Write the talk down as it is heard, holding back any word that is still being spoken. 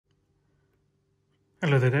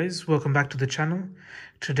Hello there guys, welcome back to the channel.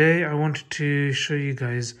 Today I wanted to show you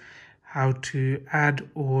guys how to add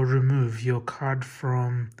or remove your card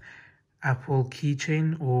from Apple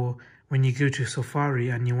Keychain, or when you go to Safari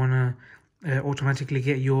and you want to automatically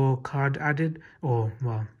get your card added, or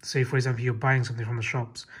well, say for example you're buying something from the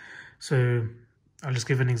shops. So I'll just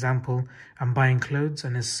give an example. I'm buying clothes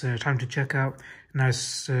and it's time to check out. Now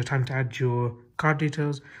it's time to add your card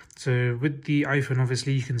details. So with the iPhone,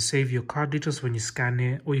 obviously you can save your card details when you scan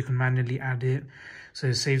it, or you can manually add it. So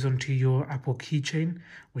it saves onto your Apple Keychain,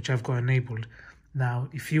 which I've got enabled. Now,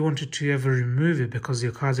 if you wanted to ever remove it because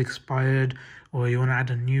your card's expired, or you want to add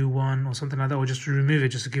a new one or something like that, or just remove it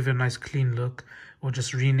just to give it a nice clean look, or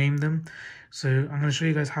just rename them. So I'm going to show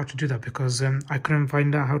you guys how to do that, because I couldn't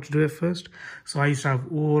find out how to do it first. So I used to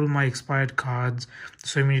have all my expired cards,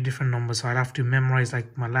 so many different numbers, so I'd have to memorize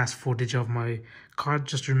like my last 4 digits of my card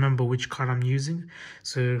just to remember which card I'm using.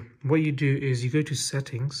 So what you do is you go to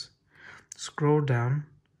settings, scroll down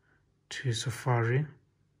to Safari,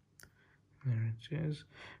 there it is,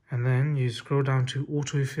 and then you scroll down to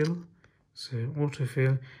autofill. So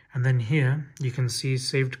autofill, and then here you can see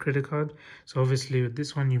saved credit card. So obviously with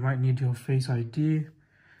this one you might need your Face ID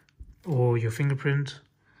or your fingerprint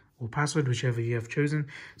or password, whichever you have chosen.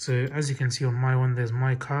 So as you can see on my one, there's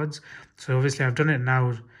my cards. So obviously I've done it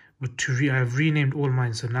now I've renamed all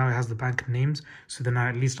mine, so now it has the bank names, so then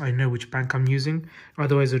at least I know which bank I'm using.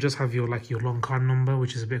 Otherwise it'll just have your long card number,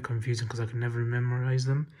 which is a bit confusing because I can never memorize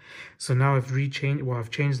them. So now I've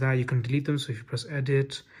changed that. You can delete them. So if you press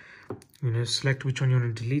edit, select which one you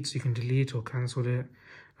want to delete, so you can delete or cancel it,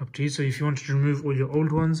 up to you. So if you want to remove all your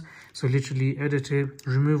old ones, so literally edit it,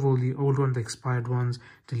 remove all the old ones, the expired ones,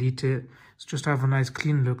 delete it. So just have a nice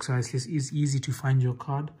clean look, so it's easy to find your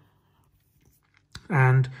card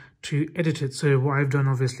and to edit it. So what I've done,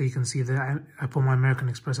 obviously you can see that I put my American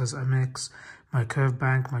Express as Amex, my Curve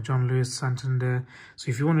Bank, my John Lewis, Santander. So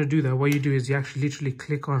if you want to do that, what you do is you actually literally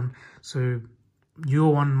click on, so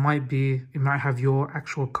your one it might have your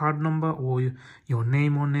actual card number or your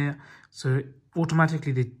name on it. So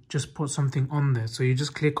automatically they just put something on there. So you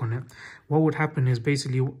just click on it. What would happen is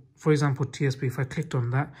basically, for example, TSB, if I clicked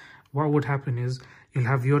on that, what would happen is you'll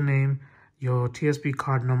have your name, your TSB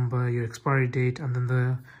card number, your expiry date, and then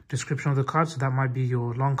the description of the card. So that might be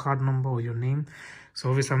your long card number or your name. So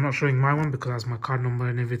obviously I'm not showing my one because that's my card number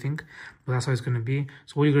and everything, but that's how it's going to be.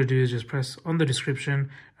 So what you're going to do is just press on the description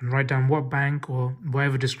and write down what bank or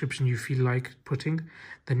whatever description you feel like putting,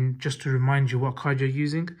 then just to remind you what card you're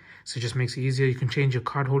using. So it just makes it easier. You can change your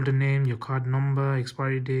card holder name, your card number,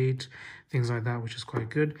 expiry date, things like that, which is quite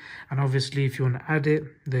good. And obviously if you want to add it,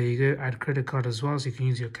 there you go, add credit card as well. So you can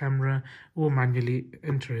use your camera or manually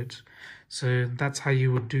enter it. So that's how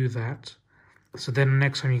you would do that. So then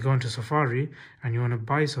next time you go into Safari and you want to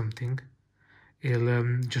buy something,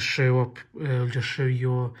 it'll just show up, it'll just show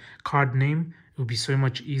your card name. It'll be so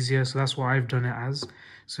much easier. So that's what I've done it as.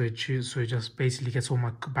 So it just basically gets all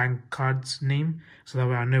my bank cards name, so that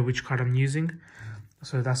way I know which card I'm using.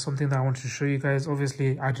 So that's something that I wanted to show you guys.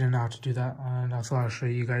 Obviously I didn't know how to do that, and I thought I'll show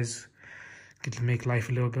you guys. It'll make life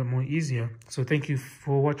a little bit more easier. So thank you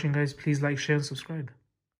for watching guys. Please like, share and subscribe.